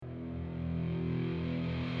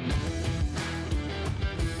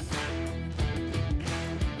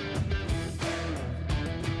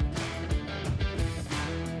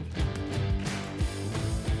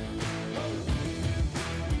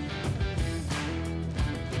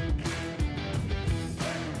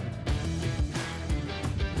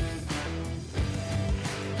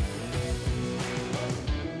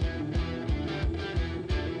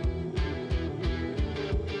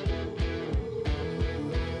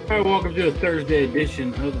All right, welcome to a Thursday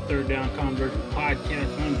edition of the Third Down Conversion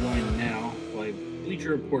Podcast. I'm joined now by Bleacher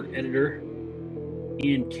Report editor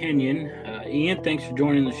Ian Kenyon. Ian, thanks for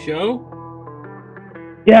joining the show.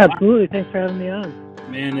 Yeah, absolutely. Thanks for having me on.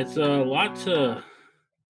 Man, it's a lot to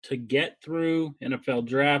get through. NFL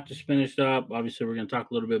draft just finished up. Obviously, we're going to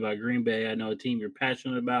talk a little bit about Green Bay. I know a team you're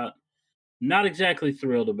passionate about. Not exactly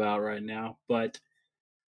thrilled about right now, but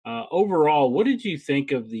overall, what did you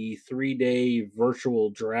think of the 3-day virtual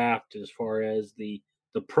draft as far as the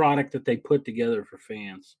product that they put together for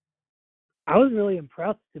fans? I was really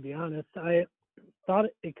impressed, to be honest. I thought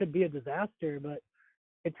it could be a disaster, but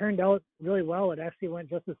it turned out really well. It actually went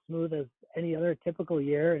just as smooth as any other typical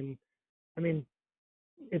year. And I mean,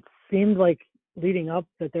 it seemed like leading up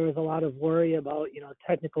that there was a lot of worry about,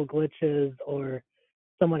 technical glitches or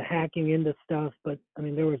someone hacking into stuff. But I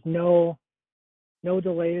mean, there was no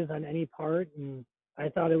delays on any part. And I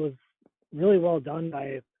thought it was really well done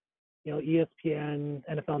by, ESPN,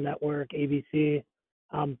 NFL Network, ABC,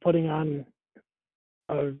 putting on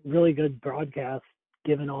a really good broadcast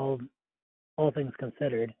given all things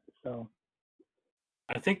considered. So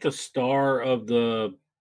I think the star of the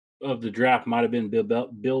draft might have been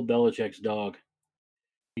Bill Belichick's dog.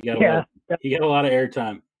 He got a lot of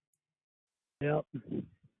airtime. Yep.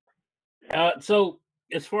 So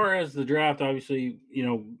as far as the draft, obviously,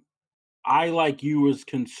 I, like you, was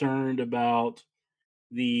concerned about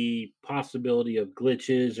the possibility of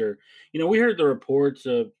glitches, or we heard the reports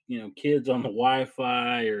of kids on the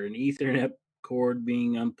Wi-Fi or an Ethernet cord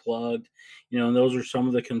being unplugged, and those are some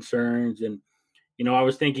of the concerns. And I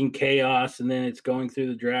was thinking chaos, and then it's going through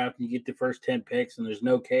the draft and you get the first 10 picks and there's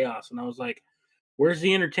no chaos, and I was like, where's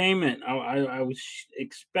the entertainment? I was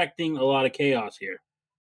expecting a lot of chaos here.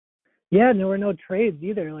 Yeah, and there were no trades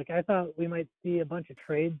either. Like, I thought we might see a bunch of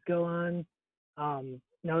trades go on.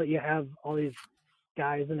 Now that you have all these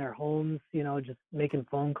guys in their homes, just making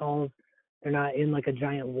phone calls, they're not in like a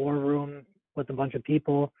giant war room with a bunch of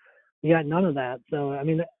people. You got none of that. So, I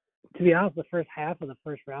mean, to be honest, the first half of the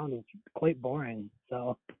first round was quite boring.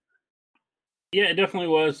 So, yeah, it definitely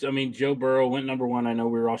was. I mean, Joe Burrow went number one. I know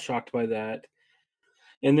we were all shocked by that.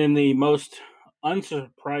 And then the most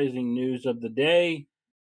unsurprising news of the day,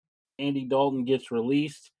 Andy Dalton gets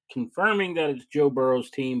released, confirming that it's Joe Burrow's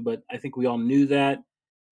team, but I think we all knew that.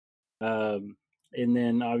 And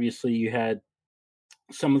then obviously you had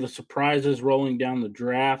some of the surprises rolling down the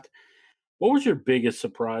draft. What was your biggest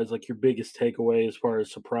surprise, like your biggest takeaway as far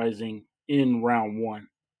as surprising in round one?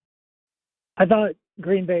 I thought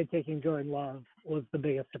Green Bay taking Jordan Love was the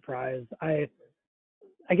biggest surprise. I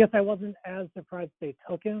guess I wasn't as surprised they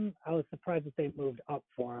took him. I was surprised that they moved up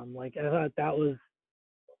for him. Like, I thought that was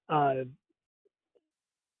a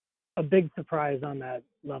big surprise on that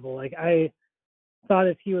level. Like, I thought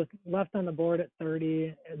if he was left on the board at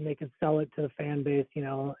 30 and they could sell it to the fan base,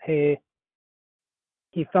 hey,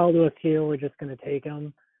 he fell to us here, we're just going to take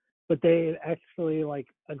him. But they actually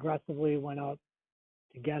aggressively went up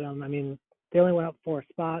to get him. I mean, they only went up 4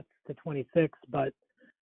 spots to 26, but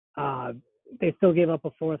they still gave up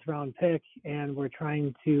a 4th round pick and were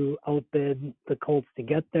trying to outbid the Colts to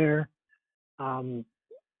get there.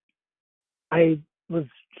 I was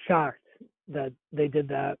shocked that they did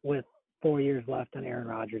that with 4 years left on Aaron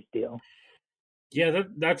Rodgers' deal. Yeah,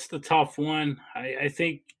 that's the tough one. I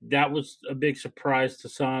think that was a big surprise to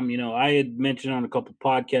some. I had mentioned on a couple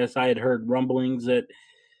podcasts, I had heard rumblings that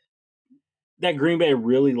Green Bay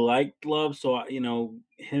really liked Love. So,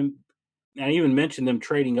 him, I even mentioned them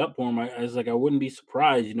trading up for him. I was like, I wouldn't be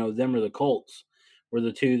surprised, them or the Colts were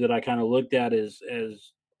the two that I kind of looked at as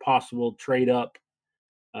possible trade up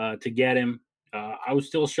to get him. I was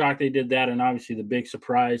still shocked they did that. And obviously the big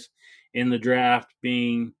surprise in the draft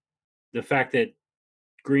being the fact that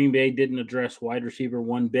Green Bay didn't address wide receiver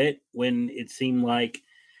one bit, when it seemed like,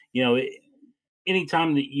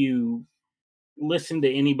 anytime that you listen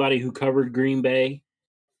to anybody who covered Green Bay,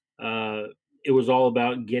 it was all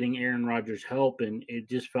about getting Aaron Rodgers help, and it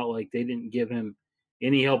just felt like they didn't give him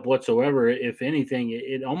any help whatsoever. If anything,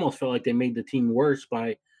 it almost felt like they made the team worse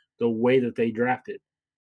by the way that they drafted.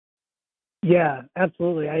 Yeah,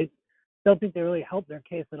 absolutely. I don't think they really helped their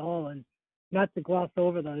case at all. And not to gloss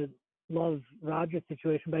over the Love Rodgers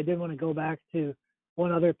situation, but I did want to go back to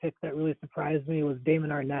one other pick that really surprised me was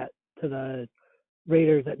Damon Arnett to the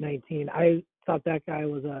Raiders at 19. I thought that guy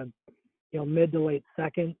was a mid to late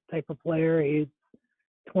second type of player. He's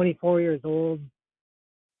 24 years old.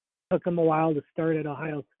 Took him a while to start at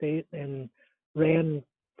Ohio State and ran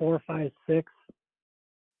 4.56.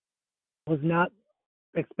 Was not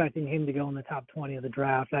expecting him to go in the top 20 of the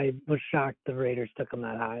draft. I was shocked the Raiders took him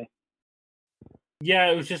that high.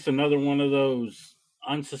 Yeah, it was just another one of those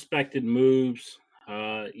unsuspected moves,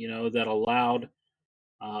 that allowed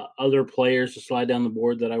other players to slide down the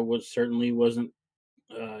board that I was certainly wasn't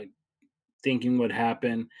uh, thinking would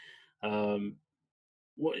happen. Um,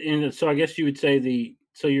 and so I guess you would say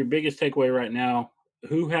your biggest takeaway right now,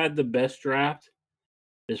 who had the best draft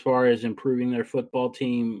as far as improving their football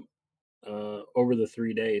team over the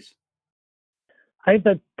 3 days? I think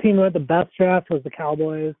the team who had the best draft was the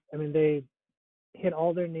Cowboys. I mean, they hit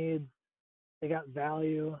all their needs. They got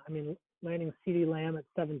value. I mean, landing CeeDee Lamb at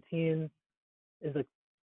 17 is a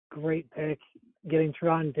great pick. Getting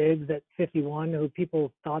Trevon Diggs at 51, who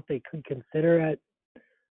people thought they could consider at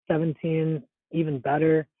 17, even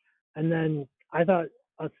better. And then I thought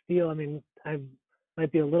a steal. I mean, I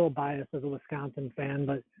might be a little biased as a Wisconsin fan,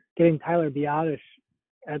 but getting Tyler Biadasz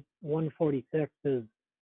at 146 is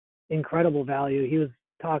incredible value. He was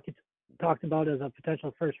talked about as a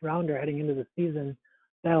potential first rounder heading into the season.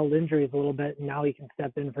 Battled injuries a little bit, and now he can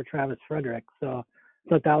step in for Travis Frederick. So I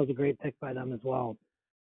thought that was a great pick by them as well.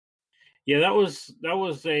 Yeah, that was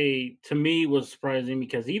to me was surprising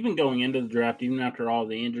because even going into the draft, even after all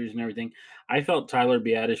the injuries and everything, I felt Tyler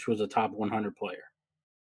Biadasz was a top 100 player.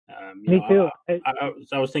 Me too.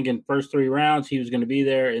 I was thinking first 3 rounds he was going to be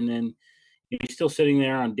there, and then he's still sitting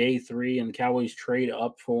there on day 3, and the Cowboys trade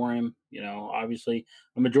up for him. Obviously,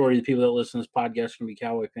 the majority of the people that listen to this podcast can be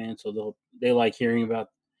Cowboy fans, so they like hearing about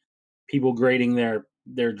people grading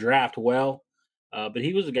their draft well. But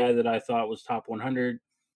he was a guy that I thought was top 100.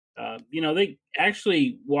 They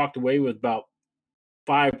actually walked away with about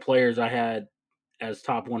 5 players I had as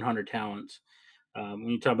top 100 talents. When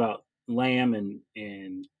you talk about Lamb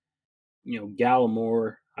and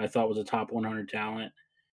Gallimore, I thought was a top 100 talent.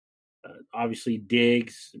 Obviously,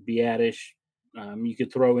 Diggs, Biadish. You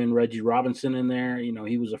could throw in Reggie Robinson in there.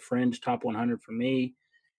 He was a fringe top 100 for me.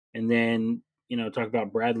 And then, talk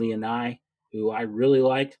about Bradley and who I really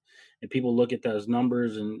liked. And people look at those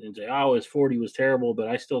numbers and say, oh, his 40 was terrible. But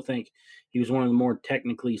I still think he was one of the more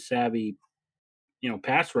technically savvy,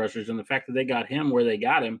 pass rushers. And the fact that they got him where they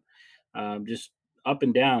got him, just up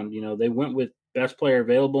and down, they went with best player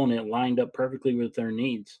available and it lined up perfectly with their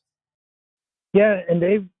needs. Yeah, and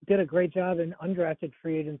they did a great job in undrafted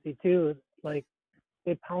free agency too. Like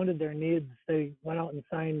they pounded their needs. They went out and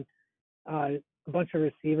signed a bunch of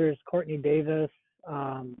receivers: Courtney Davis,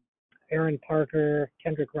 Aaron Parker,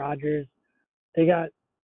 Kendrick Rogers. They got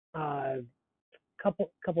a couple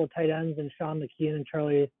of tight ends and Sean McKeon and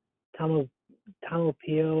Charlie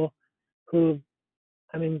Tamopio, who,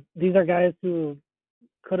 I mean, these are guys who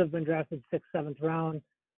could have been drafted 6th, 7th round.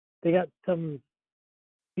 They got some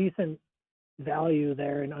decent value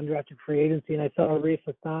there in undrafted free agency. And I saw Rafe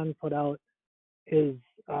Hassan put out his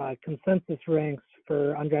consensus ranks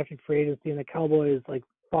for undrafted free agency, and the Cowboys, like,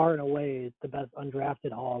 far and away the best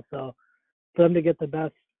undrafted haul. So for them to get the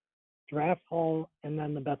best draft haul and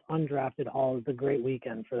then the best undrafted haul is a great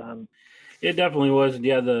weekend for them. It definitely was.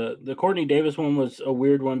 Yeah, the Courtney Davis one was a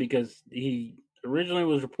weird one because he originally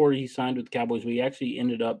was reported he signed with the Cowboys, but he actually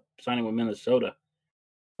ended up signing with Minnesota.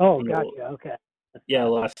 Oh, gotcha. Okay. Yeah,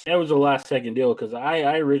 that was a last second deal because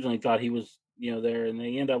I originally thought he was there, and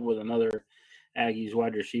they end up with another Aggies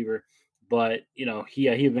wide receiver, but he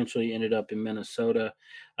eventually ended up in Minnesota.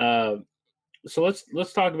 So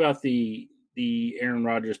let's talk about the Aaron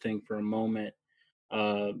Rodgers thing for a moment.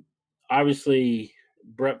 Obviously,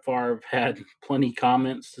 Brett Favre had plenty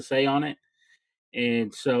comments to say on it,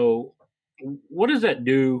 and so what does that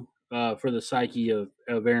do for the psyche of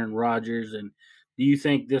Aaron Rodgers? And do you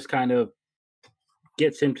think this kind of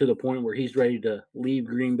gets him to the point where he's ready to leave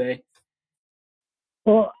Green Bay?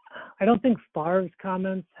 Well, I don't think Favre's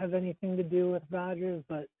comments have anything to do with Rodgers,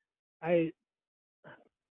 but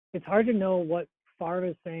it's hard to know what Favre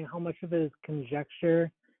is saying, how much of it is conjecture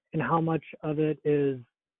and how much of it is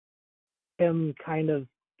him kind of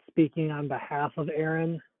speaking on behalf of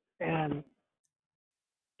Aaron. And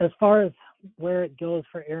as far as where it goes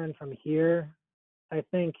for Aaron from here, I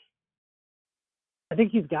think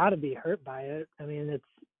he's got to be hurt by it. I mean,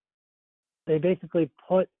 they basically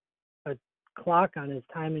put a clock on his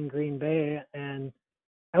time in Green Bay, and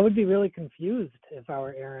I would be really confused if I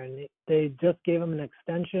were Aaron. They just gave him an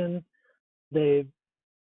extension. They,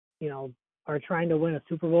 are trying to win a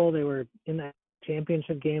Super Bowl. They were in that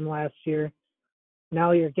championship game last year.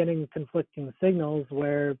 Now you're getting conflicting signals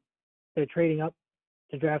where they're trading up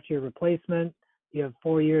to draft your replacement. You have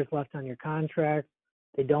 4 years left on your contract.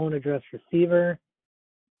 They don't address receiver.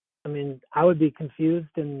 I mean, I would be confused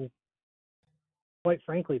and quite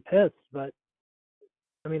frankly pissed, but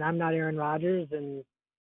I mean, I'm not Aaron Rodgers, and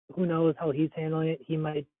who knows how he's handling it. He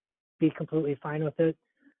might be completely fine with it.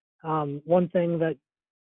 One thing that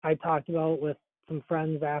I talked about with some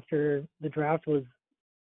friends after the draft was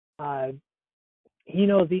he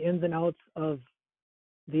knows the ins and outs of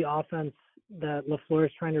the offense that LaFleur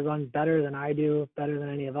is trying to run better than I do, better than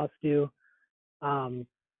any of us do.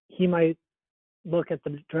 He might look at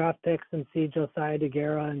the draft picks and see Josiah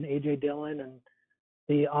DeGuara and A.J. Dillon and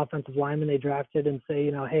the offensive lineman they drafted and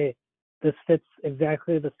say, hey, this fits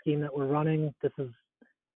exactly the scheme that we're running.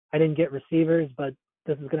 I didn't get receivers, but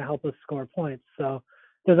this is going to help us score points. So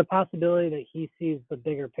there's a possibility that he sees the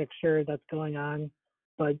bigger picture that's going on,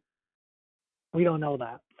 but we don't know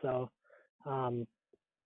that. So I'm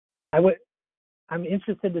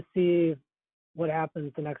interested to see what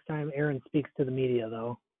happens the next time Aaron speaks to the media,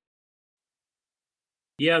 though.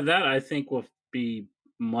 Yeah, that I think will be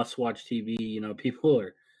must-watch TV. People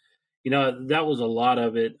are, that was a lot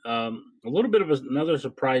of it. A little bit of another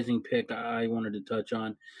surprising pick I wanted to touch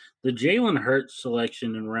on the Jalen Hurts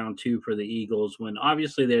selection in round 2 for the Eagles, when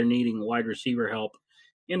obviously they're needing wide receiver help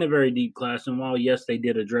in a very deep class. And while, yes, they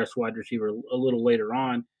did address wide receiver a little later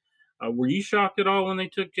on, were you shocked at all when they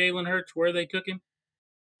took Jalen Hurts where they took him?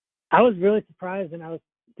 I was really surprised and I was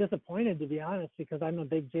disappointed, to be honest, because I'm a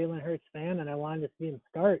big Jalen Hurts fan and I wanted to see him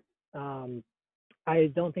start.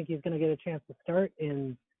 I don't think he's going to get a chance to start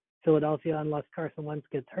in Philadelphia unless Carson Wentz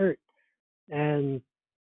gets hurt, and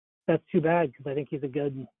that's too bad because I think he's a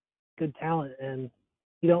good talent, and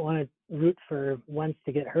you don't want to root for Wentz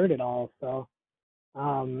to get hurt at all. So,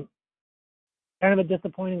 kind of a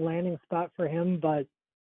disappointing landing spot for him, but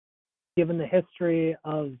given the history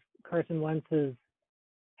of Carson Wentz's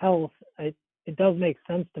health, it does make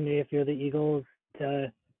sense to me if you're the Eagles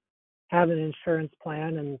to have an insurance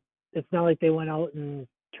plan. And it's not like they went out and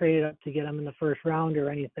traded up to get him in the first round or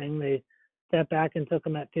anything. They stepped back and took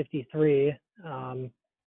him at 53.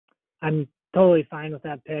 I'm totally fine with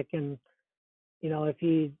that pick. And, if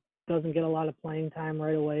he doesn't get a lot of playing time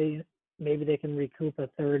right away, maybe they can recoup a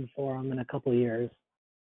third for him in a couple of years.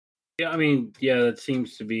 Yeah, I mean, that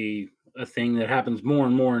seems to be a thing that happens more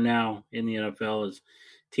and more now in the NFL is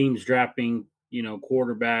teams drafting,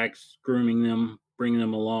 quarterbacks, grooming them, bringing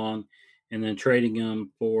them along, and then trading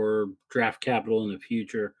them for draft capital in the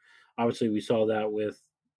future. Obviously, we saw that with,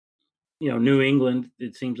 New England.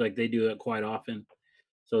 It seems like they do it quite often.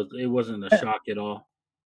 So it wasn't a shock at all.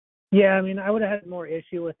 Yeah, I mean, I would have had more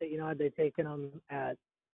issue with it, had they taken them at,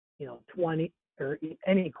 20 or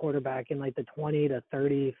any quarterback in like the 20 to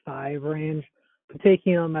 35 range. But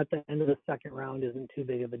taking them at the end of the second round isn't too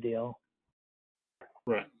big of a deal.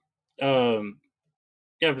 Right.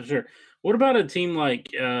 Yeah, for sure. What about a team like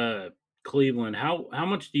Cleveland? How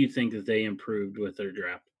much do you think that they improved with their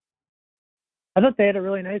draft? I thought they had a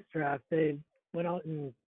really nice draft. They went out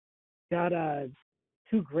and got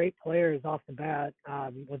two great players off the bat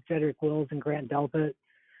with Jedrick Wills and Grant Delpit.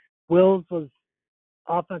 Wills was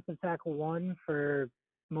offensive tackle 1 for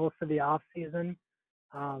most of the offseason.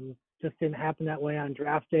 Just didn't happen that way on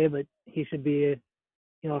draft day, but he should be,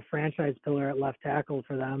 a franchise pillar at left tackle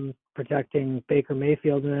for them, protecting Baker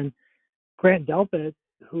Mayfield. And then Grant Delpit,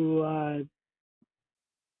 who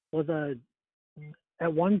was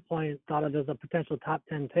at one point thought of as a potential top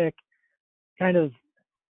 10 pick, kind of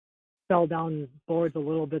fell down boards a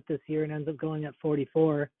little bit this year and ends up going at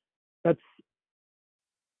 44. That's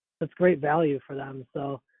great value for them.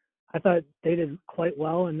 So I thought they did quite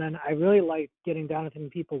well. And then I really liked getting Donovan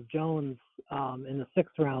Peoples-Jones in the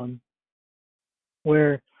 6th round,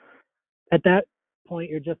 where at that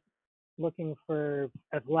point you're just looking for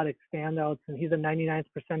athletic standouts. And he's a 99th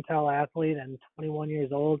percentile athlete and 21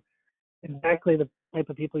 years old. Exactly the type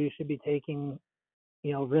of people you should be taking,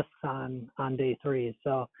 risks on day 3.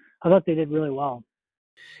 So I thought they did really well.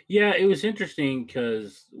 Yeah, it was interesting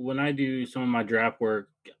because when I do some of my draft work,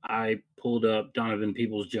 I pulled up Donovan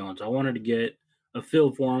Peoples-Jones. I wanted to get a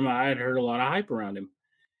feel for him. I had heard a lot of hype around him.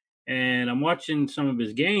 And I'm watching some of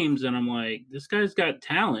his games and I'm like, this guy's got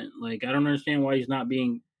talent. Like, I don't understand why he's not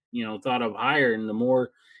being, thought of higher. And the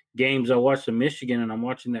more games I watch in Michigan and I'm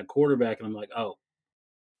watching that quarterback and I'm like, oh,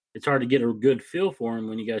 it's hard to get a good feel for him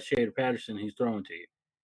when you got Shader Patterson who's throwing to you.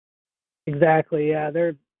 Exactly. Yeah.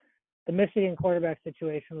 The Michigan quarterback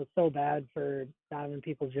situation was so bad for Donovan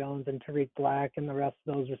Peoples-Jones and Tariq Black and the rest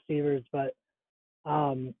of those receivers, but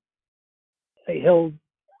he'll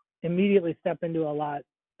immediately step into a lot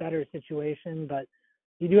better situation. But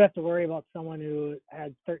you do have to worry about someone who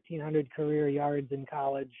had 1,300 career yards in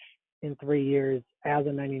college in 3 years as a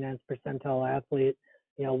 99th percentile athlete.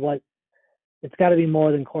 It's got to be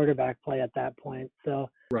more than quarterback play at that point. So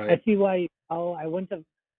right. I see why I wouldn't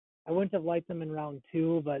have liked them in round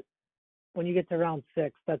 2, but when you get to round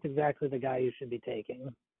 6, that's exactly the guy you should be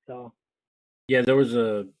taking. So yeah, there was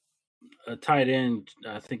a a tight end.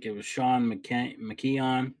 I think it was Sean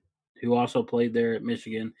McKeon, who also played there at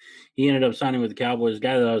Michigan. He ended up signing with the Cowboys. A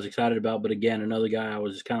guy that I was excited about, but again, another guy I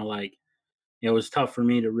was just kind of like, it was tough for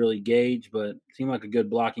me to really gauge, but seemed like a good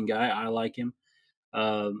blocking guy. I like him.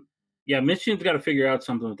 Yeah, Michigan's got to figure out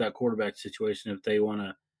something with that quarterback situation if they want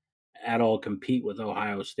to at all compete with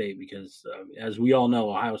Ohio State, because as we all know,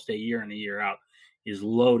 Ohio State year in and year out is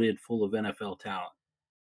loaded full of NFL talent.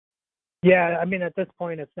 Yeah, I mean, at this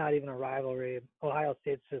point, it's not even a rivalry. Ohio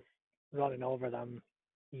State's just running over them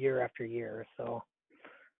year after year. So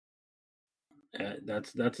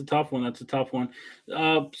That's a tough one. That's a tough one.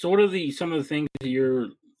 So, what are some of the things that you're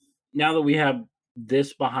now that we have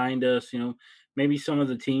this behind us? Maybe some of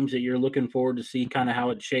the teams that you're looking forward to see, kind of how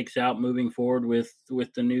it shakes out moving forward with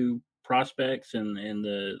the new prospects and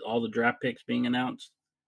the all the draft picks being announced.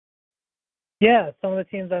 yeah, some of the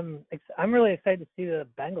teams I'm really excited to see the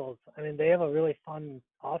Bengals. I mean, they have a really fun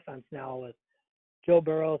offense now with Joe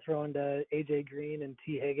Burrow throwing to AJ Green and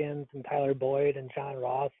T Higgins and Tyler Boyd and John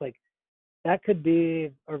Ross. Like that could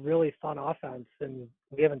be a really fun offense, and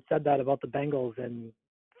we haven't said that about the Bengals in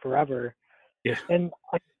forever. Yeah. And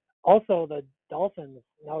also the Dolphins,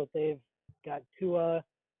 now that they've got Tua,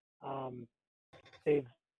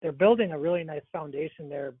 they're building a really nice foundation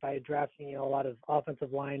there by drafting a lot of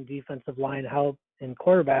offensive line, defensive line help, and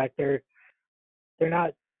quarterback. They're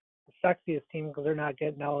not the sexiest team because they're not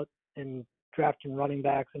getting out and drafting running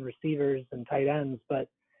backs and receivers and tight ends, but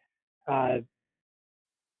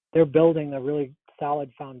they're building a really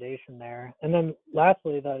solid foundation there. And then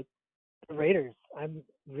lastly, the Raiders. I'm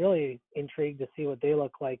really intrigued to see what they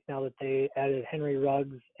look like now that they added Henry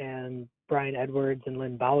Ruggs and Brian Edwards and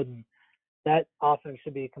Lynn Bowden. That offense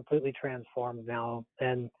should be completely transformed now.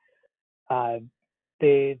 And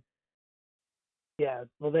they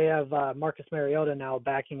have Marcus Mariota now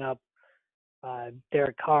backing up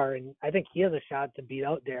Derek Carr, and I think he has a shot to beat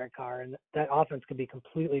out Derek Carr, and that offense could be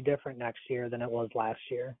completely different next year than it was last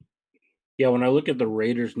year. Yeah, when I look at the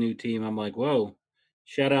Raiders' new team, I'm like, whoa!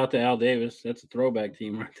 Shout out to Al Davis. That's a throwback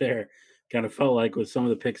team right there. Kind of felt like with some of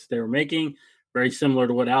the picks they were making, very similar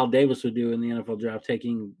to what Al Davis would do in the NFL draft,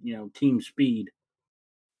 taking team speed.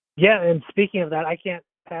 Yeah, and speaking of that, I can't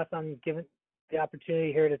pass on giving the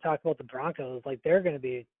opportunity here to talk about the Broncos. Like they're going to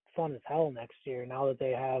be fun as hell next year now that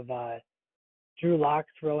they have Drew Lock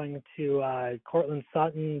throwing to Cortland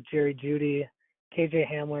Sutton, Jerry Jeudy,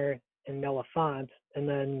 KJ Hamler, and Noah Fant, and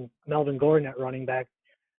then Melvin Gordon at running back.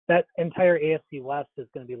 That entire AFC West is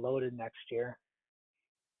going to be loaded next year.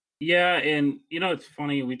 Yeah, and it's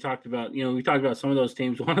funny. We talked about some of those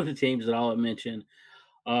teams. One of the teams that I'll mention.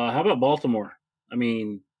 How about Baltimore? I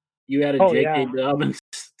mean, you added J.K. Dobbins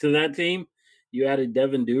to that team. You added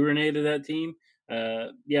Devin Duvernay to that team.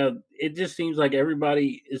 Yeah, it just seems like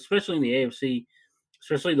everybody, especially in the AFC,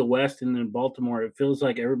 especially the West and then Baltimore, it feels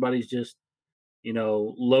like everybody's just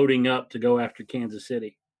loading up to go after Kansas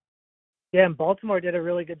City. Yeah, and Baltimore did a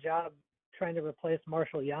really good job trying to replace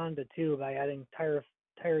Marshall Yanda too by adding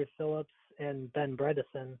Tyree Phillips and Ben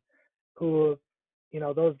Bredesen, who,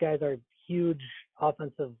 those guys are huge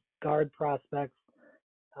offensive guard prospects.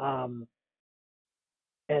 And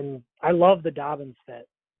I love the Dobbins fit.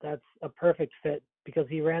 That's a perfect fit because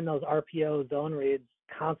he ran those RPO zone reads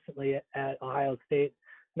constantly at Ohio State,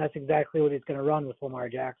 and that's exactly what he's going to run with Lamar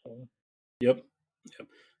Jackson. Yep.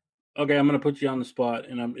 Okay, I'm going to put you on the spot,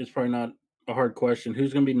 and it's probably not a hard question.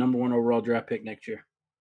 Who's going to be number 1 overall draft pick next year?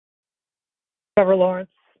 Trevor Lawrence,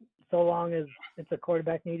 so long as it's a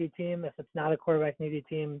quarterback needy team. If it's not a quarterback needy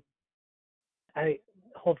team,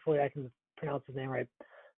 hopefully I can pronounce his name right.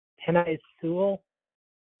 Penei Sewell,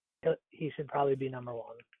 he should probably be number 1.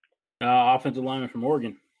 Offensive lineman from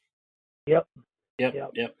Oregon. Yep.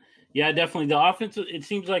 Yeah, definitely. The offensive, it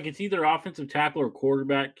seems like it's either offensive tackle or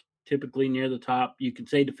quarterback, typically near the top. You could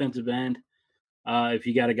say defensive end if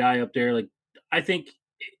you got a guy up there. Like I think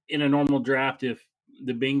in a normal draft, if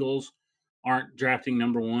the Bengals aren't drafting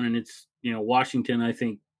number 1 and it's Washington, I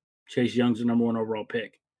think Chase Young's the number 1 overall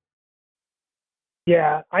pick.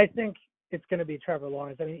 Yeah, I think it's going to be Trevor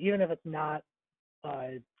Lawrence. I mean, even if it's not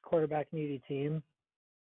a quarterback needy team,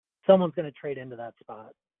 someone's going to trade into that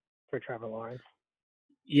spot for Trevor Lawrence.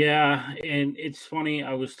 Yeah, and it's funny.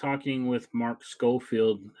 I was talking with Mark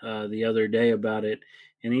Schofield the other day about it,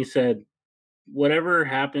 and he said, whatever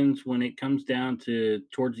happens when it comes down to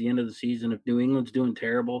towards the end of the season, if New England's doing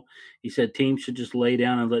terrible, he said teams should just lay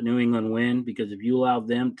down and let New England win, because if you allow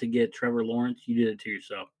them to get Trevor Lawrence, you did it to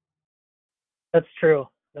yourself. That's true.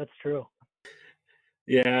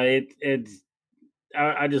 Yeah, it's.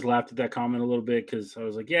 I just laughed at that comment a little bit because I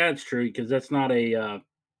was like, yeah, it's true, because that's not a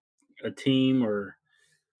team or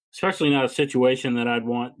especially not a situation that I'd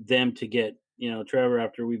want them to get, Trevor,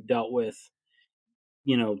 after we've dealt with,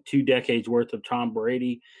 2 decades worth of Tom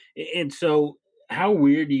Brady. And so, how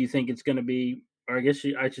weird do you think it's going to be? Or I guess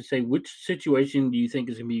I should say, which situation do you think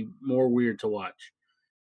is going to be more weird to watch?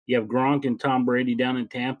 You have Gronk and Tom Brady down in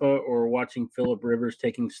Tampa, or watching Philip Rivers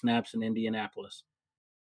taking snaps in Indianapolis?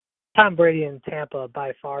 Tom Brady in Tampa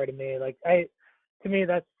by far to me. To me,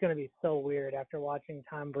 that's going to be so weird after watching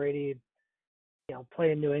Tom Brady,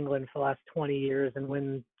 play in New England for the last 20 years and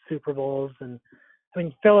win Super Bowls. And I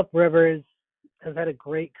mean, Philip Rivers has had a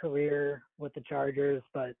great career with the Chargers,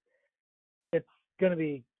 but it's going to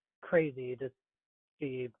be crazy to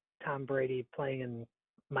see Tom Brady playing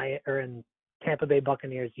in Tampa Bay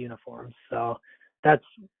Buccaneers uniforms. So that's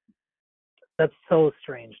so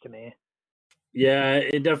strange to me. Yeah,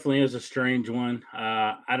 it definitely is a strange one.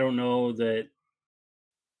 I don't know that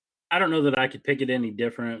I could pick it any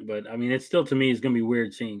different, but I mean, it's still to me is going to be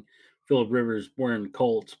weird seeing Philip Rivers wearing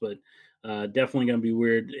Colts, but definitely going to be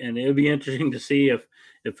weird, and it'll be interesting to see if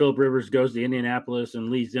Philip Rivers goes to Indianapolis and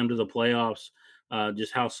leads them to the playoffs.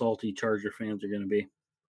 Just how salty Charger fans are going to be.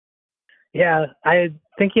 Yeah, I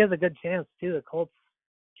think he has a good chance too. The Colts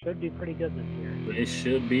should be pretty good this year. It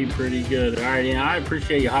should be pretty good. All right, Ian, I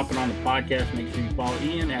appreciate you hopping on the podcast. Make sure you follow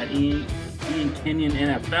Ian at Ian Kenyon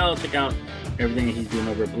NFL. Check out everything that he's doing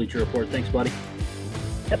over at Bleacher Report. Thanks, buddy.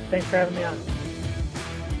 Yep, thanks for having me on.